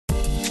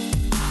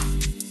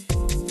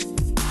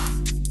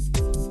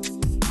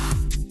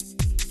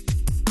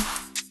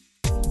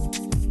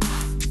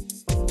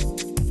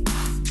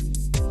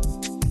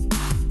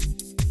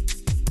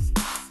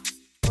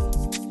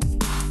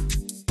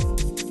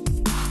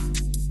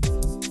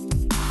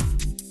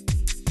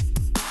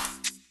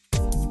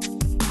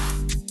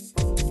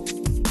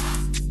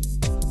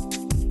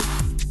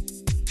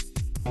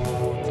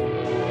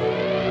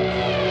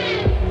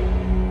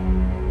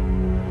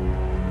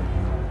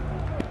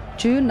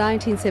June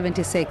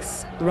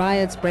 1976,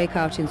 riots break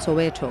out in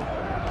Soweto.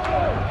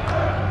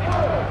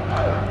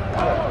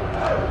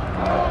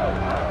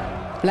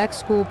 Black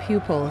school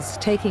pupils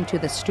taking to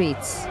the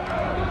streets.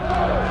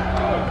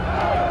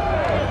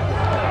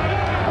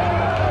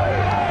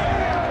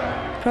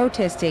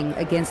 Protesting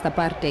against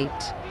apartheid,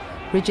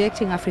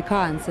 rejecting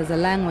Afrikaans as a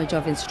language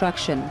of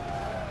instruction.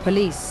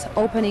 Police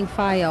opening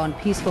fire on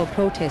peaceful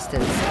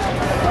protesters.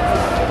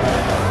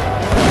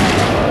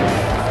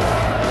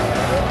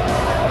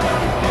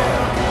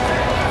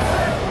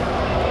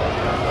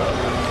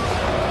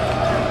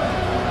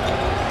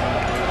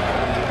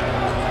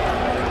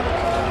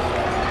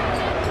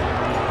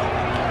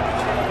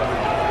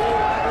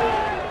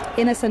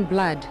 Innocent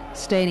blood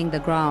staining the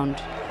ground.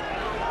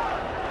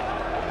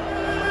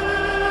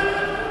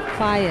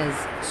 Fires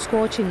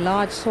scorching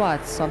large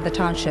swaths of the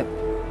township.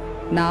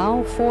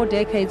 Now, 4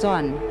 decades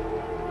on,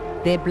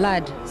 their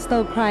blood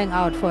still crying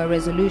out for a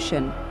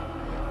resolution.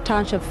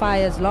 Township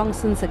fires long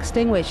since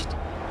extinguished.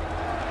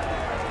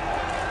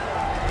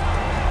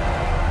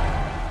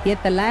 Yet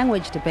the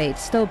language debate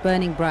still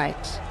burning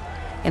bright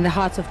in the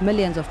hearts of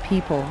millions of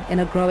people in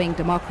a growing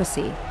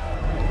democracy.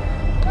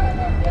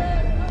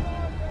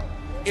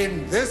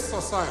 In this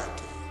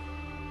society,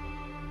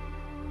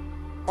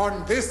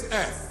 on this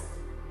earth,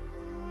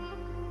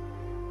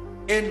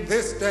 in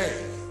this day,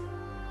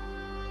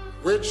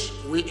 which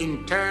we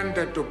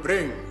intended to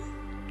bring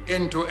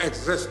into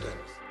existence.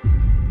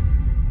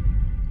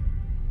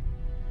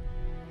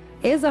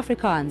 Is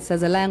Afrikaans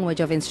as a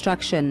language of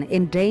instruction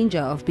in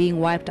danger of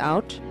being wiped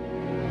out?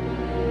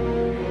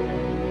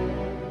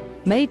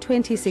 May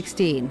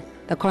 2016,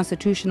 the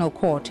Constitutional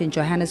Court in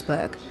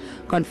Johannesburg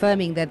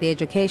confirming that the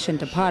Education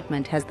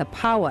Department has the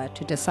power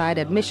to decide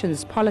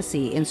admissions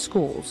policy in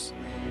schools.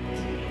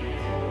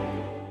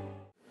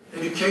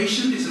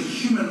 Education is a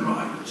human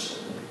right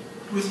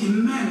with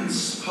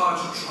immense power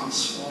to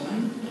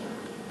transform.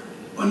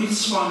 On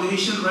its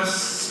foundation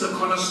rests the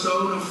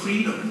cornerstone of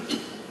freedom,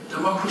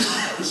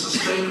 democracy, and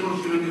sustainable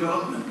human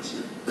development.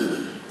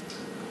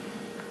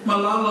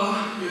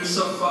 Malala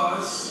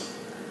Yousafzai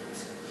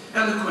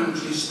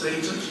eloquently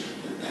stated,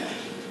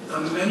 there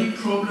are many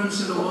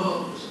problems in the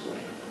world,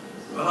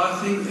 but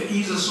I think there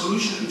is a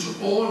solution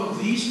to all of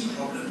these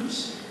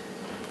problems,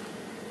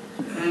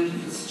 and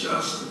it's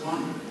just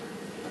one.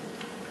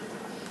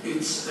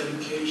 It's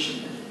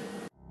education.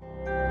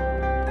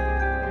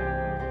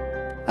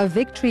 A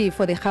victory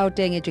for the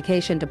Gauteng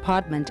Education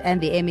Department and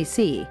the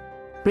MEC,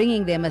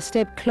 bringing them a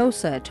step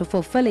closer to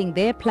fulfilling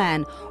their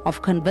plan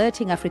of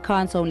converting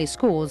Afrikaans-only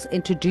schools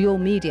into dual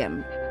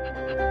medium.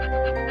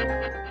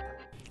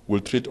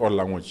 We'll treat all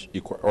languages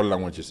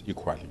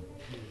equally.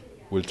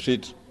 We'll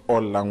treat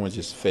all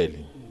languages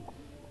fairly.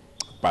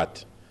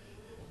 But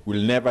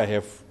we'll never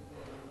have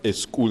a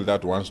school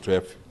that wants to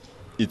have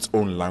its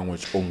own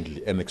language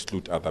only and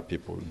exclude other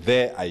people.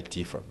 There I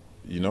differ,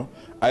 you know.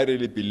 I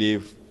really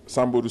believe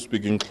somebody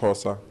speaking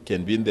Xhosa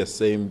can be in the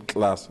same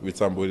class with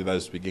somebody that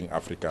is speaking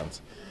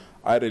Afrikaans.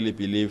 I really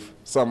believe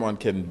someone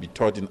can be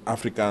taught in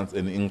Afrikaans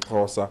and in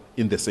Xhosa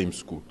in the same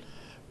school.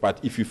 But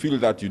if you feel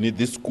that you need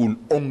this school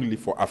only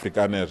for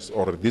Afrikaners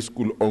or this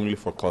school only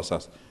for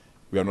Xhosas,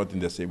 we are not in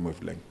the same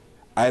wavelength.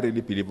 I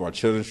really believe our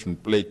children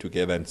should play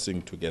together and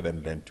sing together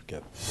and learn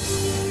together.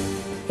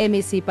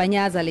 MEC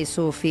Panyaza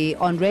Lesufi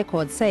on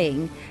record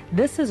saying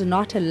this is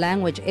not a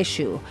language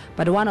issue,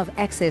 but one of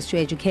access to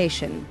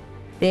education.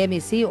 The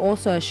MEC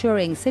also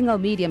assuring single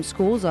medium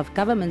schools of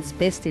government's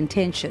best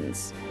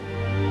intentions.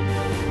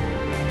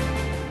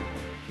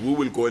 We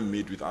will go and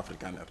meet with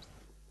Afrikaners.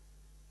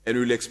 And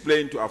we'll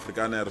explain to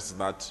Afrikaners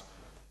that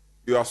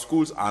your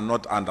schools are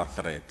not under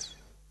threat.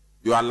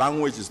 Your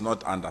language is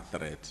not under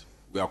threat.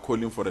 We are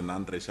calling for a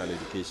non-racial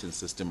education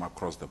system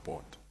across the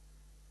board.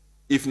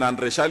 If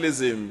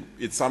non-racialism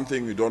is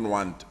something we don't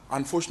want,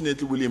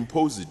 unfortunately we'll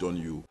impose it on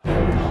you.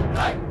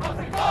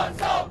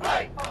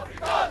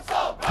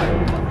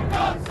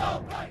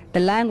 The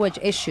language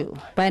issue,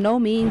 by no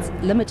means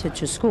limited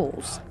to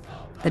schools.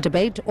 The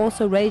debate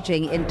also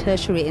raging in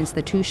tertiary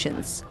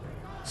institutions.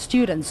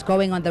 Students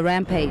going on the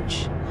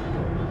rampage.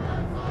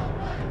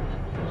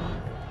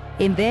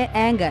 In their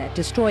anger,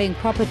 destroying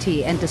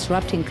property and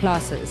disrupting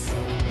classes.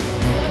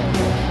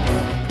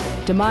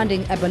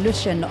 Demanding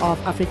abolition of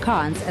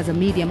Afrikaans as a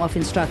medium of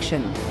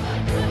instruction.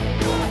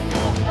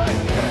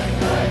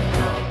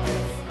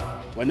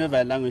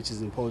 Whenever a language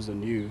is imposed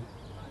on you,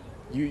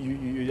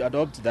 you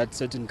adopt that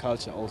certain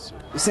culture also.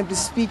 You're simply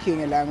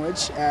speaking a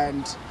language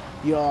and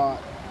you're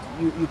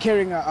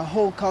carrying a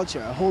whole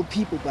culture, a whole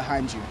people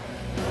behind you.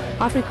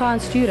 Afrikaans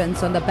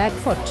students on the back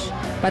foot,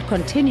 but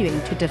continuing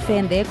to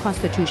defend their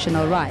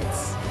constitutional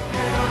rights.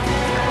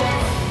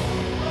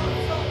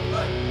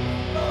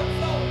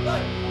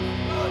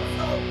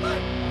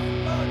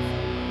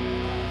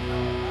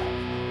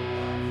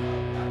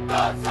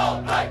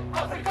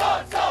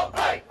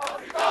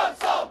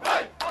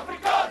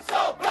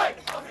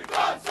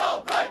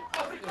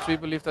 We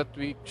believe that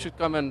we should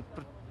come and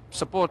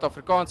support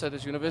Afrikaans at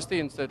this university,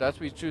 and so that's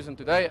what we're choosing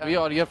today. We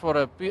are here for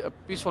a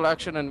peaceful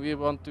action, and we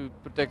want to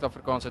protect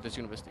Afrikaans at this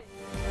university.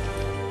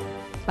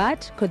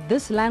 But could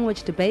this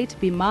language debate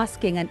be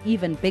masking an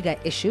even bigger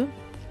issue?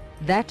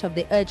 That of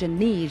the urgent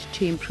need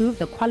to improve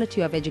the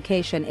quality of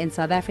education in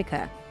South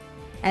Africa,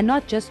 and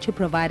not just to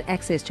provide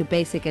access to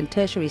basic and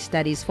tertiary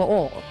studies for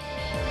all.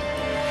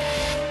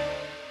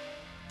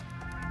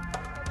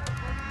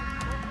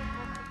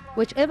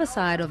 Whichever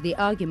side of the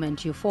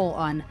argument you fall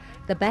on,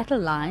 the battle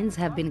lines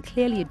have been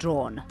clearly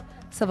drawn.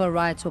 Civil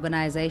rights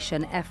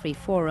organization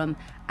AfriForum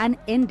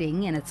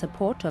unending in its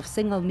support of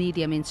single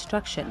medium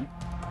instruction.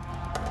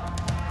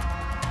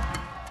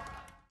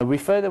 We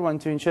further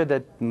want to ensure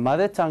that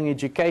mother tongue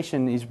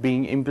education is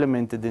being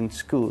implemented in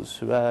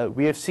schools.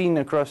 We have seen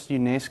across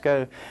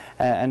UNESCO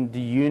and the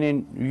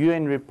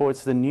UN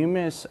reports the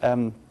numerous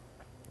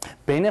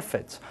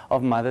benefits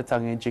of mother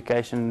tongue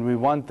education. We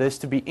want this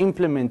to be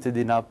implemented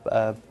in our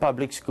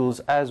public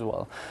schools as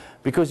well.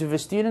 Because if a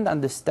student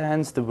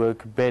understands the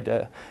work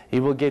better,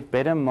 he will get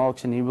better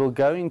marks and he will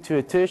go into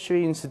a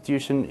tertiary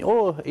institution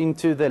or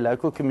into the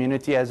local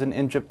community as an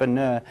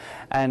entrepreneur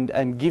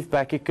and give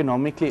back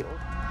economically.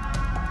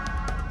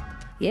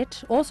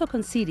 Yet also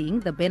conceding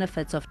the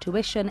benefits of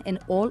tuition in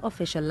all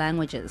official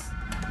languages.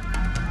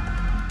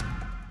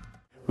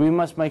 We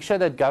must make sure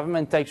that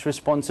government takes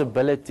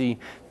responsibility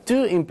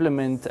to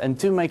implement and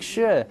to make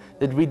sure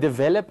that we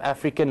develop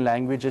African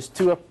languages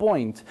to a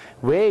point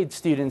where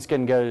students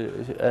can go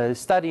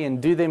study and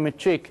do their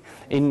matric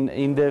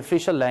in the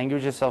official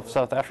languages of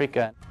South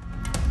Africa.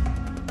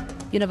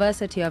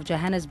 University of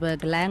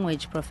Johannesburg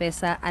language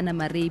professor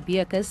Anna-Marie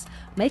Beukes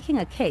making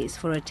a case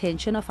for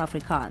retention of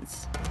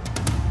Afrikaans.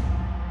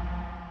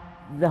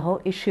 The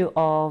whole issue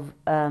of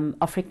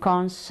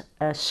Afrikaans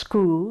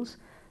schools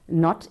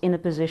not in a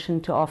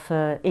position to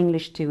offer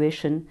English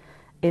tuition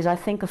is, I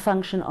think, a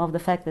function of the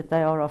fact that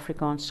they are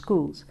Afrikaans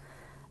schools.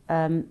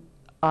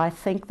 I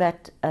think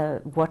that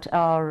what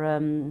our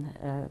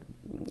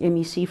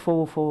MEC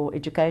for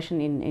education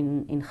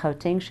in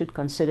Gauteng should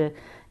consider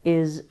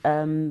is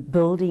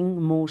building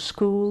more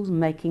schools,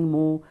 making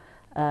more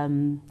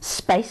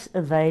space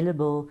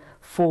available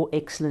for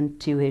excellent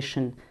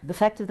tuition. The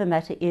fact of the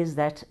matter is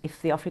that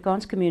if the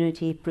Afrikaans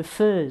community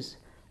prefers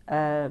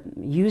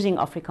using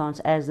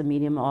Afrikaans as the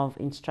medium of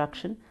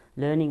instruction,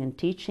 learning and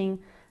teaching,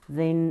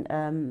 then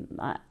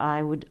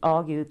I would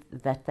argue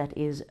that that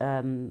is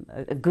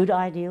a good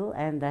ideal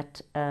and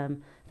that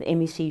the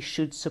MEC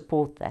should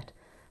support that.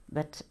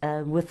 But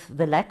with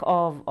the lack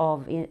of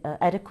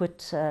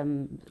adequate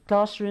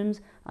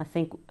classrooms, I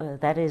think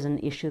that is an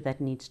issue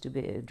that needs to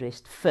be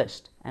addressed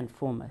first and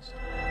foremost.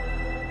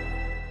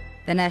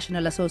 The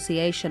National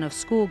Association of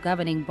School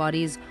Governing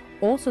Bodies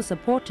also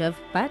supportive,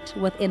 but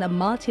within a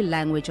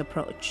multi-language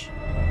approach.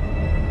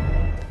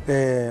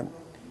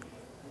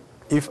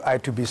 If I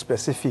to be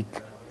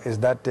specific, is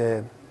that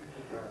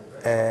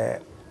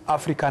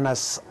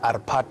Afrikaners are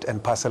part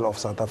and parcel of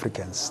South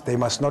Africans. They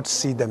must not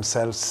see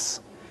themselves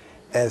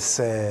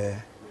as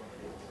a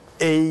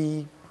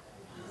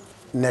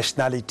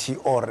nationality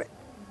or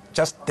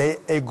just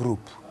a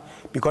group.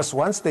 Because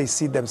once they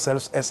see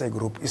themselves as a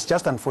group, it's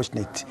just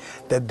unfortunate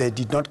that they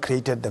did not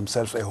create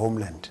themselves a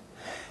homeland.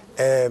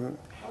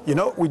 You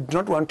know, we do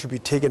not want to be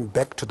taken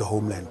back to the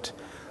homeland.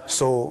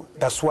 So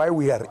that's why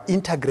we are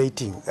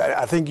integrating.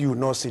 I think you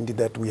know, Cindy,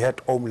 that we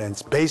had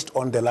homelands based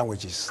on the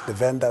languages, the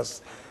Vendas,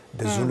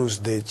 the Zulus,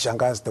 the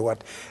Changas, the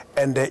what.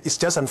 And it's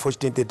just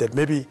unfortunate that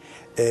maybe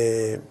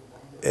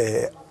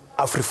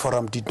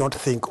AfriForum did not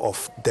think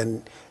of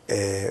then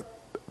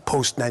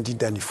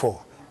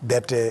post-1994.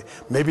 That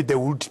maybe they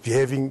would be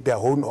having their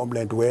own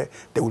homeland where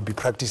they would be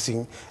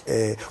practicing,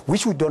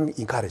 which we don't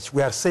encourage.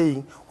 We are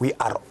saying we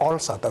are all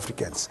South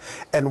Africans.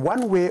 And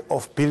one way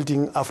of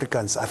building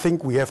Africans, I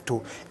think we have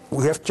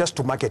just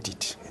to market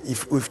it.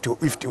 If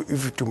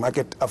to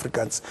market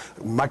Africans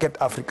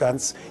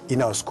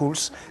in our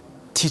schools,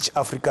 teach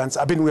Africans.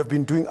 I mean, we have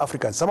been doing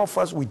Africans. Some of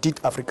us, we did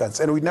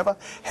Africans, and we never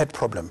had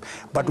problem.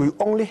 But we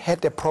only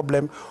had a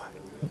problem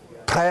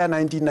prior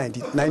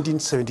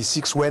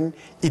 1976 when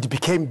it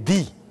became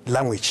the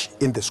language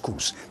in the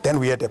schools. Then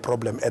we had a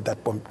problem at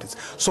that point.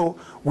 So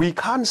we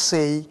can't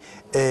say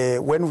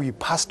when we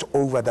passed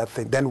over that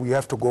thing, then we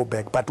have to go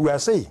back. But we are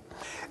saying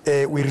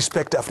we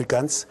respect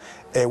Africans.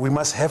 We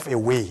must have a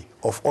way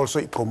of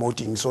also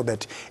promoting so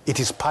that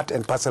it is part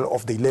and parcel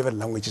of the 11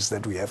 languages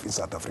that we have in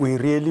South Africa. We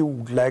really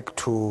would like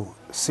to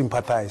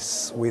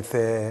sympathize with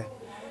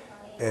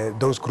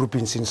those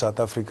groupings in South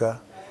Africa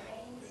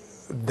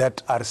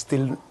that are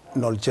still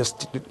not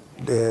just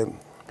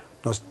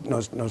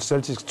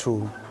nostalgic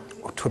to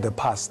the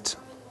past,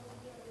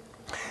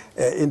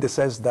 in the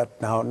sense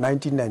that now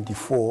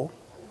 1994,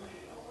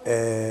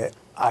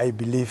 I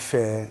believe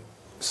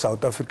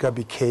South Africa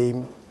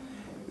became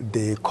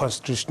the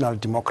constitutional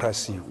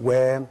democracy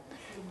where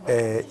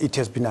it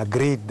has been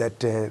agreed that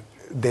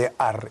there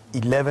are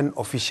 11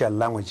 official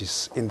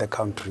languages in the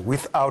country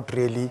without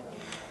really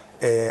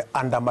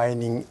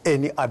undermining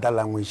any other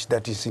language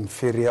that is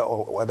inferior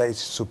or whether it's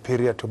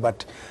superior to,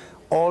 but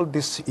all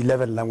these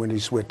 11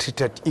 languages were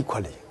treated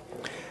equally.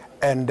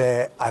 And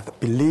I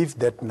believe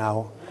that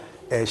now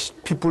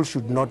people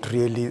should not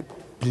really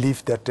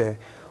believe that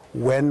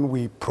when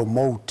we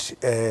promote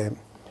the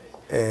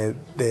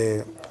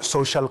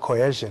social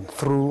cohesion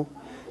through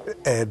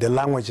the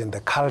language and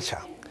the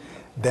culture,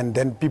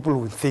 then people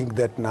will think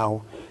that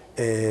now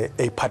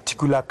a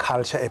particular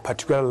culture, a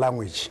particular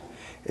language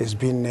has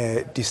been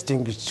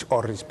distinguished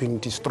or is being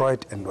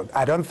destroyed. And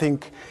I don't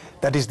think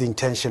that is the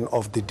intention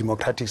of the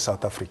democratic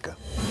South Africa.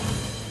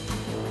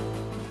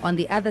 On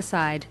the other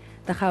side,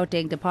 the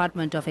Gauteng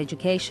Department of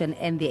Education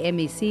and the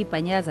MEC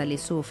Panyaza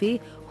Lesufi,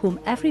 whom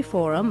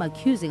AfriForum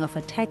accusing of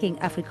attacking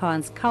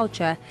Afrikaans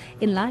culture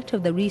in light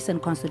of the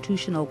recent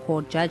Constitutional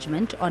Court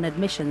judgment on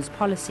admissions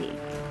policy.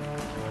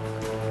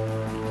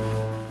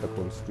 The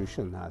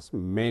Constitution has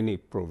many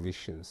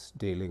provisions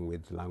dealing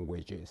with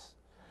languages.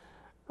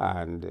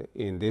 And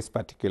in this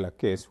particular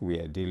case, we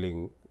are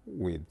dealing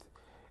with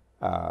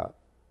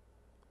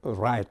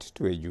right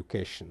to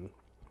education.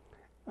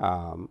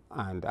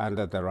 And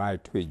under the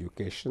right to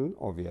education,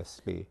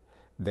 obviously,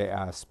 there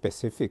are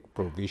specific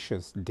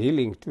provisions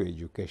dealing to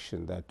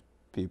education that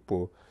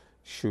people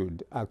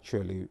should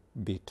actually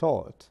be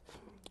taught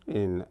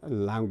in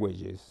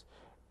languages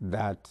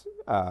that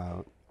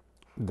of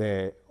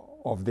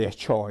their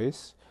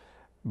choice.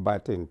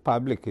 But in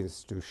public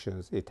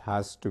institutions, it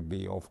has to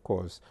be, of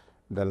course,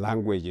 the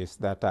languages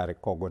that are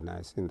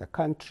recognized in the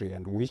country.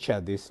 And which are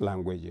these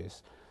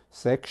languages?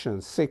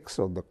 Section 6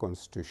 of the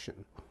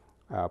Constitution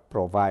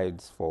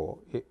provides for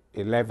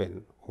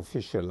 11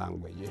 official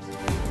languages.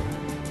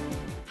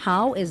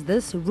 How is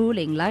this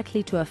ruling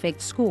likely to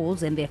affect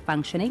schools and their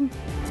functioning?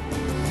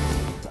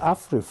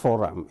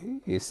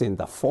 AfriForum is in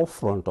the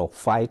forefront of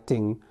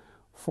fighting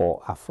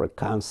for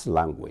Afrikaans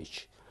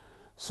language,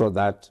 so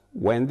that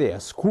when there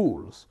are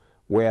schools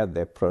where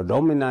they're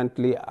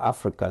predominantly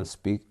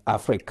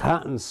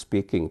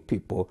Afrikaans-speaking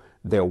people,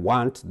 they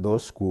want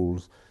those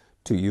schools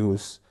to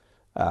use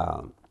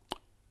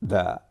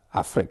the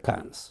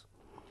Afrikaans.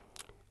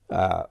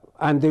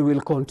 And they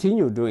will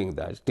continue doing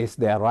that. It is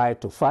their right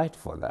to fight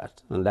for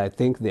that. And I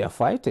think they are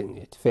fighting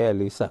it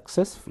fairly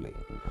successfully.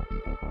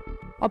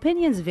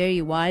 Opinions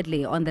vary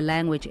widely on the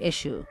language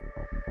issue.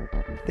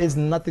 There's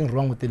nothing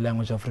wrong with the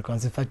language of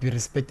Afrikaans. In fact, we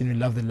respect and we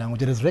love the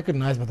language. It is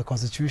recognized by the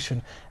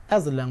Constitution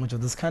as the language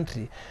of this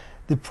country.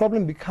 The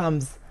problem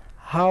becomes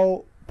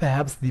how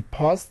perhaps the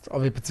past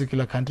of a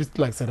particular country,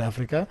 like South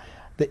Africa,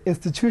 the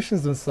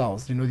institutions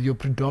themselves, your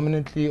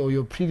predominantly or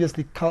your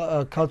previously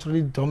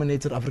culturally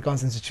dominated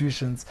Afrikaans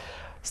institutions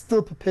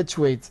still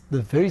perpetuate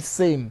the very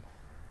same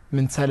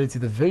mentality,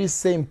 the very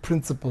same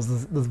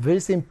principles, the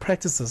very same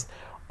practices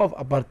of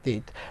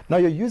apartheid. Now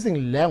you're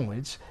using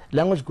language.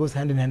 Language goes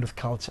hand in hand with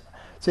culture.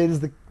 So it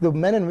is the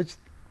manner in which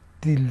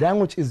the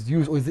language is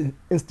used or is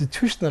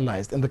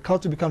institutionalized and the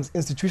culture becomes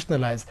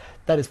institutionalized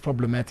that is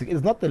problematic. It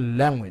is not the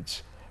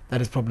language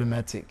that is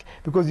problematic,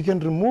 because you can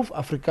remove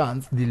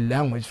Afrikaans, the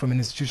language, from an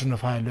institution of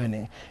higher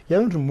learning. You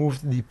haven't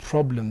removed the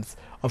problems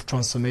of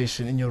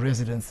transformation in your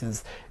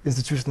residences,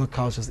 institutional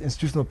cultures,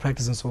 institutional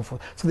practice, and so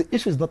forth. So the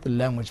issue is not the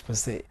language per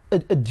se. A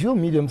dual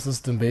medium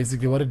system,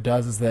 basically, what it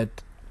does is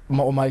that,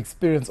 my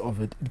experience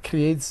of it, it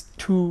creates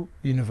two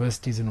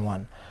universities in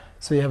one.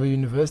 So you have a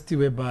university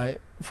whereby,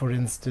 for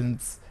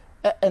instance,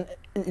 and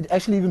it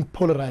actually even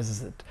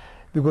polarizes it,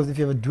 because if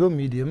you have a dual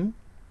medium,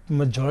 the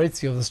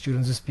majority of the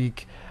students who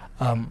speak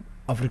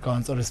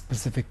Afrikaans are a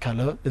specific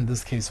color, in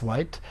this case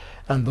white,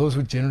 and those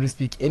who generally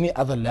speak any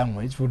other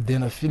language would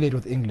then affiliate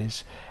with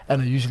English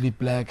and are usually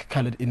black,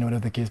 colored, in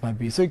whatever the case might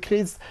be. So it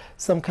creates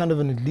some kind of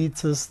an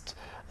elitist,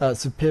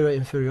 superior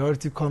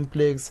inferiority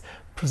complex,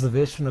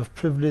 preservation of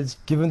privilege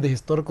given the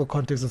historical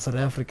context of South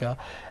Africa,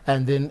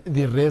 and then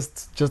the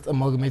rest just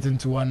amalgamated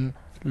into one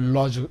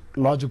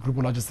larger group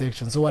or larger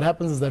section. So what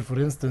happens is that, for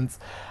instance,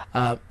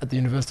 at the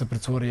University of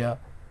Pretoria,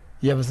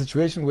 you have a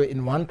situation where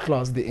in one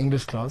class, the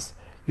English class,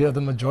 you have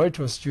the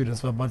majority of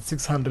students, about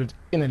 600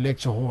 in a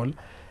lecture hall,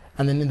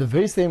 and then in the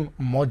very same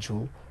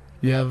module,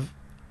 you have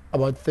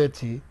about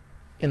 30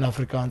 in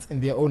Afrikaans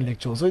in their own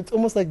lecture. So it's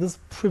almost like this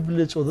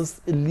privilege or this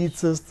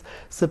elitist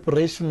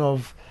separation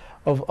of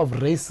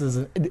races.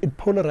 It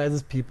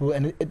polarizes people,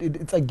 and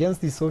it's against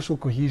the social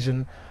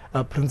cohesion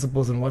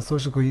principles and what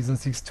social cohesion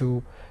seeks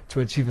to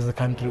achieve as a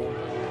country.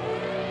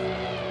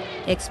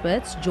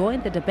 Experts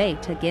joined the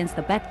debate against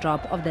the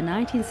backdrop of the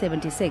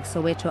 1976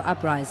 Soweto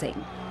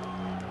uprising.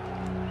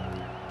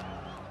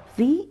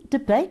 The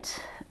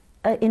debate,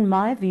 in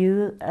my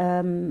view,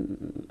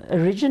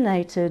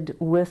 originated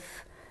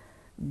with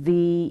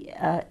the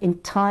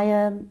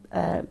entire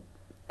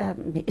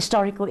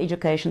historical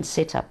education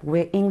setup,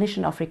 where English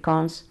and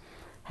Afrikaans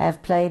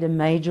have played a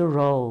major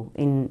role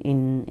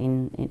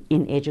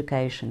in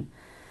education,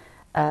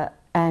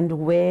 and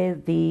where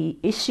the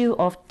issue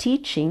of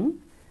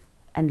teaching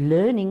and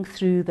learning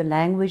through the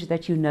language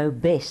that you know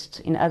best,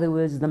 in other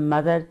words, the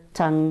mother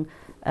tongue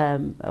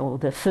or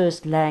the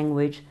first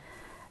language,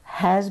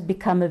 has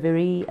become a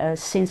very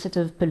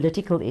sensitive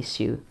political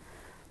issue.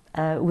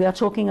 We are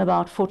talking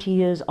about 40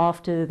 years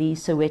after the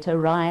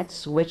Soweto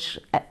riots, which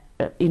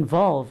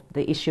involved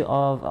the issue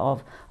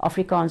of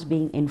Afrikaans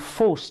being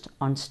enforced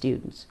on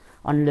students,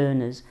 on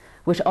learners,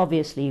 which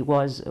obviously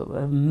was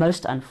a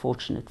most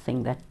unfortunate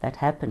thing that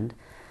happened,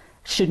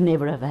 should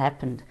never have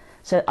happened.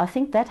 So I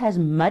think that has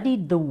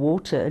muddied the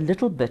water a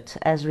little bit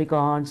as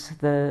regards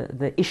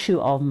the issue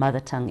of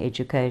mother tongue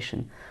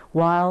education,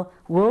 while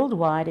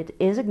worldwide it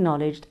is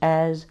acknowledged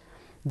as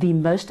the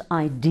most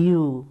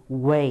ideal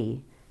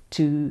way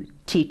to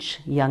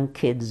teach young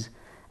kids,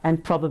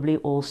 and probably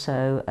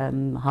also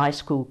high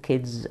school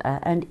kids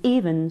and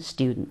even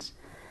students.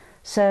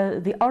 So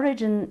the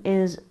origin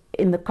is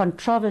in the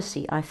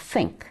controversy, I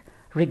think,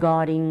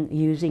 regarding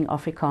using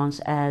Afrikaans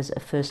as a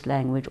first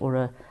language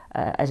or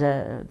as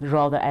a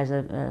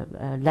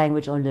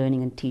language of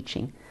learning and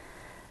teaching.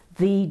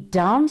 The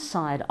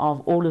downside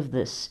of all of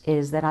this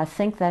is that I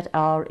think that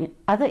our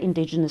other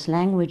indigenous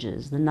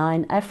languages, the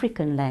 9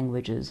 African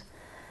languages,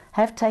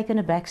 have taken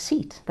a back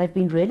seat. They've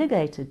been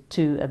relegated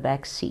to a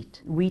back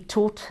seat. We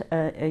taught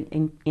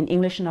in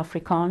English and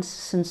Afrikaans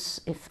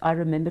since, if I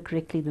remember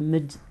correctly, the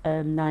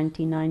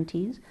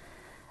mid-1990s.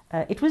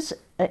 It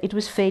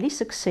was fairly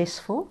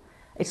successful.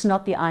 It's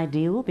not the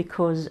ideal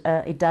because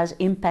it does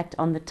impact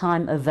on the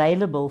time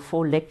available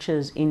for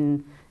lectures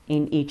in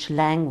each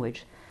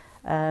language.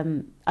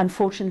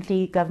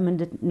 Unfortunately, government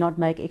did not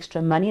make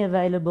extra money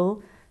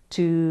available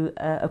to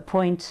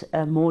appoint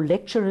more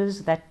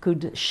lecturers that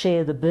could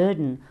share the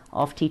burden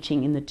of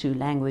teaching in the 2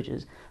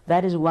 languages.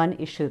 That is one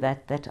issue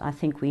that I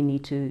think we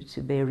need to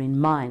bear in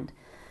mind.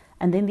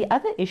 And then the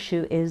other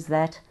issue is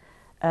that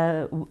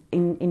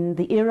in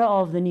the era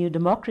of the new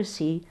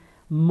democracy,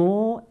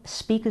 more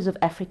speakers of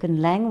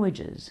African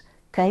languages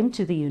came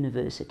to the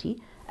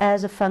university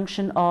as a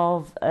function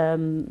of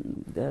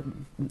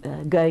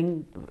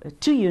going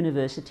to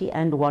university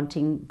and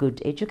wanting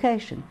good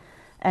education.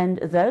 And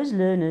those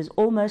learners,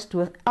 almost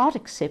without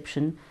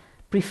exception,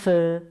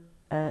 prefer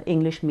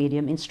English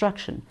medium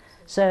instruction.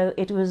 So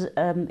it was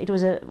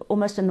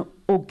almost an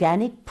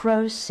organic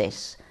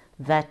process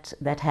that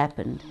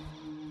happened.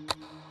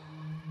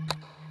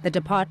 The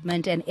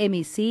department and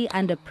MEC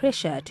under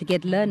pressure to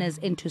get learners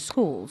into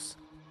schools.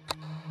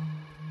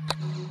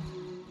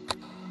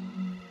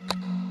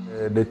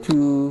 The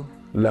 2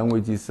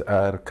 languages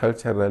are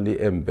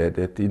culturally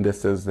embedded in the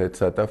sense that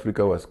South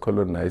Africa was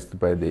colonized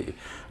by the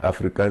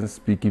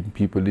Afrikaans-speaking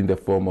people in the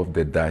form of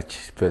the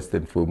Dutch, first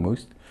and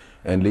foremost,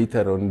 and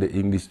later on the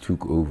English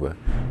took over.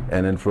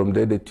 And then from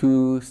there, the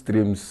 2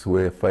 streams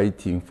were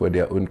fighting for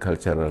their own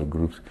cultural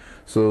groups.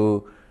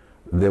 So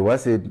there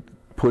was a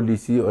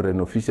policy or an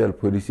official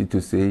policy to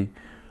say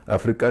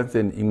Afrikaans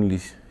and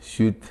English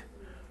should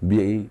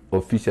be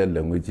official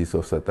languages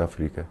of South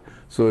Africa.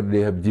 So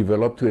they have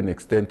developed to an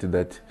extent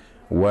that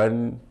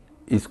one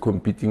is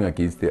competing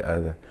against the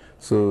other.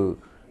 So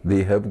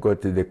they have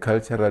got the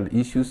cultural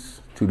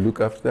issues to look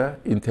after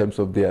in terms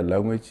of their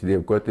language.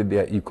 They've got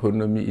their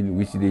economy in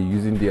which they're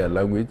using their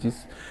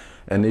languages.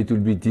 And it will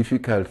be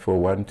difficult for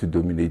one to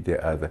dominate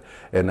the other.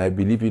 And I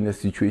believe in a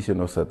situation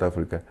of South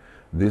Africa,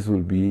 this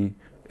will be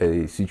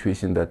a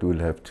situation that we'll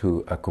have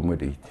to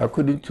accommodate.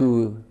 According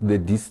to the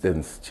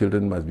distance,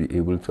 children must be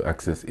able to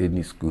access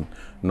any school,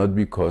 not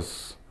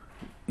because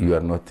you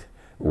are not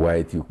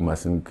white, you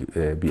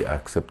mustn't be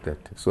accepted.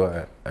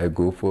 So I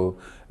go for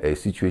a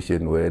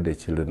situation where the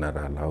children are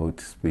allowed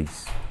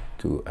space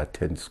to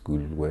attend school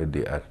where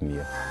they are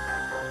near.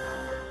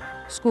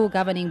 School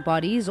governing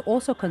bodies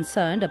also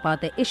concerned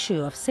about the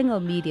issue of single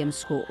medium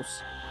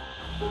schools.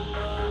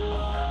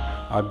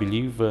 I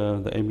believe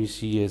the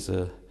MEC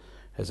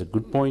has a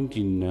good point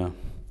in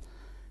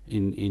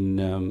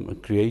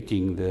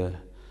creating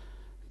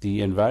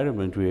the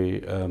environment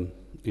where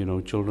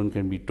children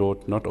can be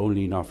taught not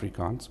only in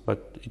Afrikaans,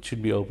 but it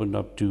should be opened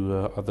up to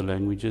other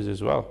languages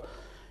as well.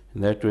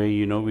 In that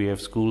way, we have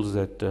schools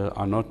that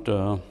are not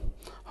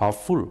half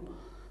full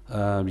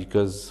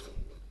because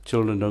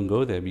children don't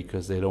go there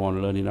because they don't want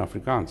to learn in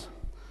Afrikaans.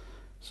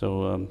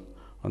 So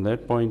on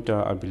that point,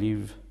 I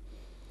believe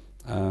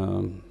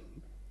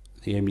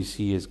the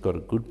MEC has got a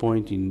good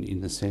point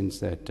in the sense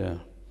that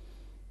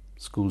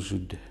schools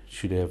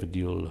should have a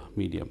dual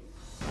medium.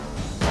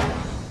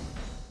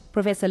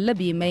 Professor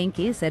Libby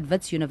Meintjes at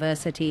Wits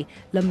University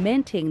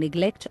lamenting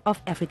neglect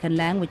of African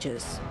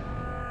languages.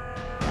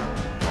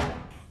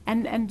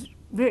 And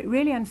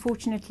really,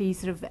 unfortunately,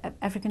 sort of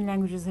African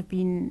languages have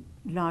been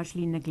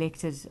largely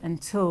neglected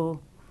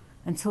until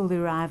the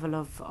arrival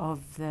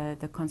of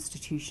the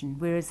Constitution,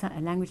 whereas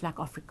a language like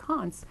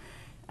Afrikaans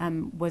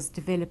was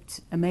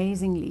developed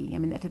amazingly. I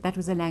mean, that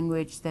was a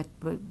language that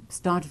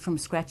started from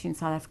scratch in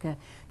South Africa,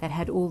 that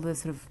had all the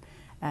sort of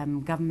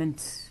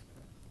government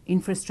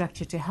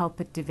infrastructure to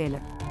help it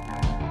develop.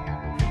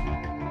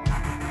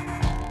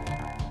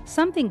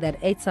 Something that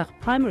Eitzach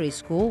Primary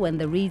School and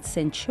the Reed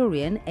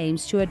Centurion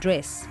aims to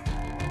address.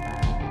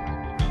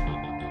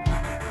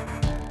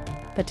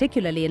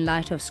 Particularly in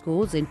light of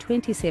schools in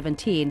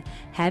 2017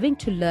 having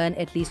to learn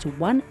at least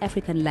one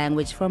African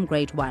language from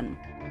grade 1.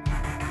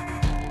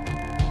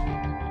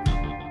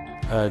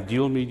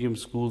 Dual medium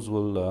schools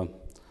will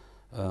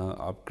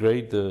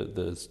upgrade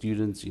the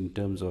students in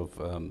terms of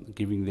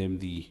giving them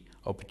the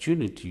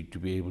opportunity to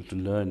be able to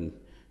learn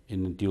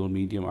in a dual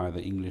medium,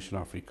 either English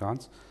and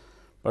Afrikaans.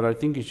 But I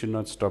think it should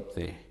not stop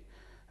there.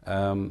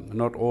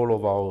 Not all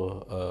of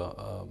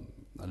our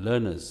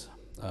learners,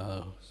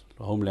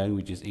 home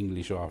language is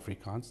English or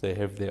Afrikaans. They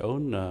have their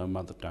own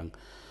mother tongue.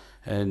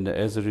 And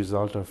as a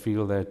result, I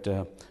feel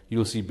that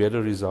you'll see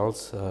better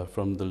results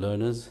from the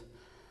learners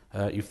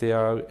if they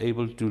are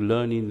able to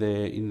learn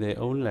in their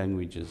own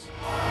languages.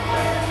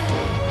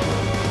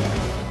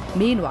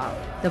 Meanwhile,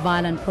 the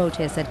violent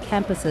protests at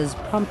campuses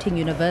prompting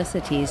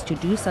universities to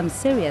do some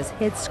serious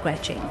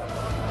head-scratching.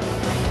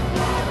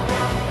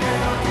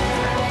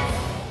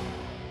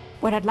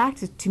 What I'd like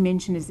to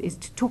mention is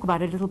to talk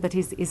about a little bit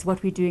is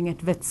what we're doing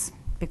at WITS,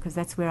 because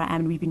that's where I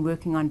am. We've been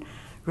working on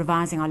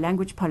revising our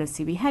language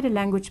policy. We had a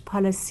language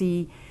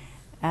policy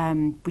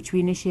which we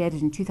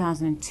initiated in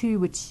 2002,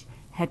 which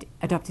had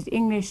adopted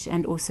English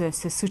and also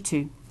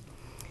Sesotho.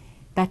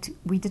 But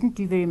we didn't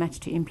do very much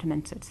to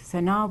implement it. So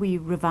now we're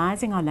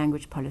revising our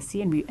language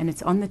policy, and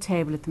it's on the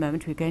table at the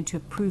moment. We're going to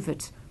approve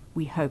it,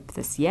 we hope,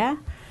 this year.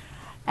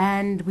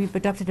 And we've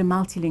adopted a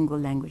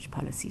multilingual language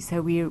policy.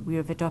 So we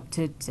have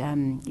adopted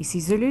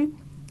isiZulu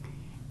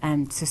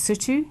and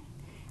Sesotho,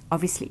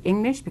 obviously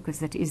English, because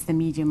that is the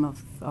medium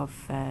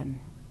of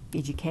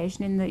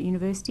education in the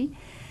university,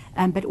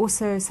 but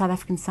also South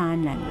African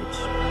Sign Language.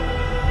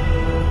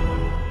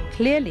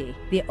 Clearly,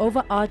 the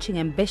overarching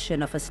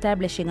ambition of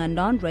establishing a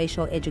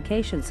non-racial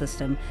education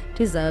system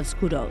deserves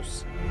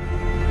kudos.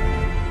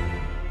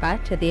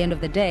 But at the end of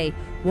the day,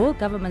 will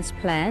government's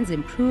plans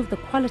improve the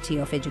quality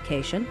of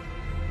education?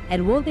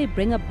 And will they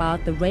bring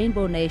about the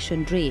Rainbow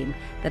Nation dream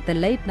that the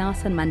late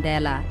Nelson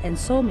Mandela and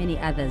so many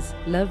others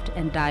lived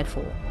and died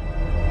for?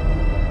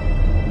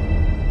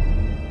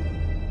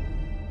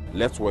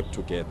 Let's work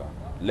together.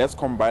 Let's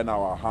combine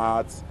our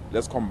hearts,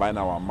 let's combine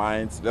our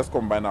minds, let's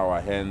combine our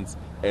hands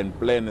and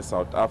plan a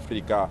South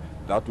Africa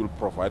that will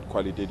provide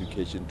quality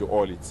education to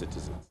all its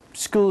citizens.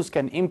 Schools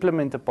can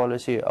implement a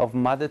policy of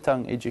mother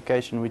tongue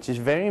education, which is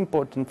a very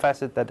important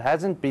facet that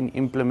hasn't been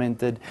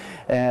implemented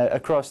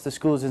across the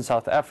schools in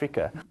South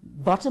Africa.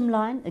 Bottom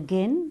line,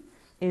 again,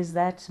 is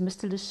that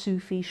Mr.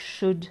 Lesufi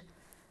should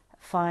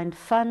find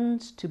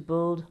funds to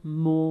build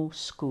more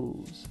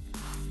schools.